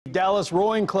Dallas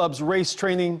Rowing Club's race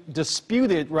training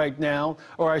disputed right now,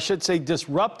 or I should say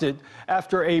disrupted,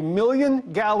 after 1 million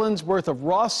gallons worth of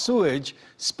raw sewage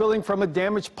spilling from a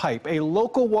damaged pipe. A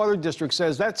local water district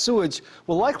says that sewage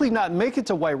will likely not make it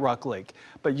to White Rock Lake.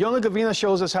 But Yona Gavina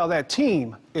shows us how that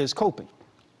team is coping.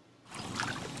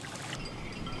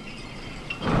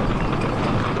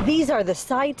 These are the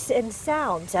sights and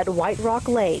sounds at White Rock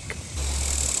Lake.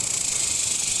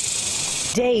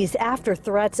 Days after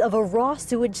threats of a raw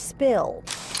sewage spill.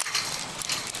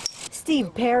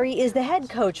 Steve Perry is the head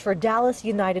coach for Dallas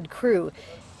United Crew.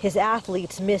 His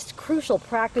athletes missed crucial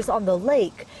practice on the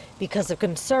lake because of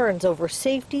concerns over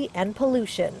safety and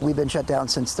pollution. We've been shut down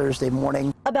since Thursday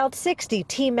morning. About 60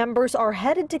 team members are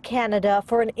headed to Canada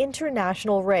for an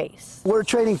international race. We're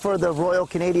training for the Royal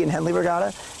Canadian Henley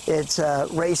Regatta. It's a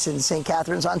race in St.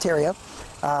 Catharines, Ontario.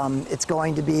 It's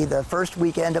going to be the first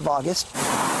weekend of August.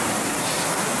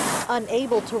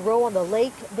 Unable to row on the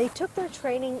lake, they took their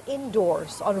training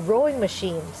indoors on rowing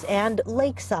machines and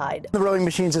lakeside. The rowing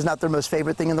machines is not their most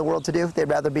favorite thing in the world to do. They'd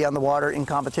rather be on the water in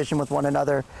competition with one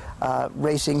another,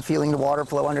 racing, feeling the water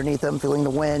flow underneath them, feeling the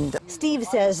wind. Steve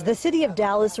says the city of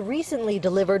Dallas recently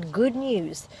delivered good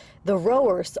news. The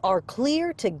rowers are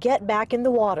clear to get back in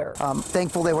the water.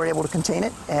 Thankful they were able to contain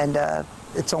it, and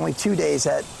it's only 2 days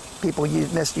that people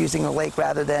missed using the lake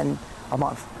rather than a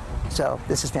month. So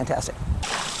this is fantastic.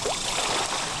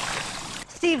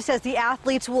 Steve says the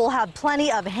athletes will have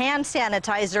plenty of hand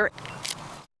sanitizer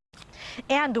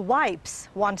and wipes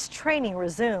once training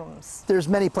resumes. There's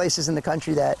many places in the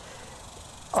country that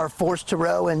are forced to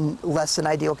row in less than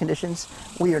ideal conditions.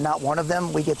 We are not one of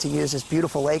them. We get to use this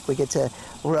beautiful lake. We get to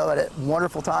row at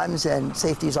wonderful times, and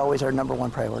safety is always our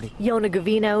 #1 priority. Yona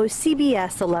Gavino,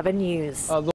 CBS 11 News.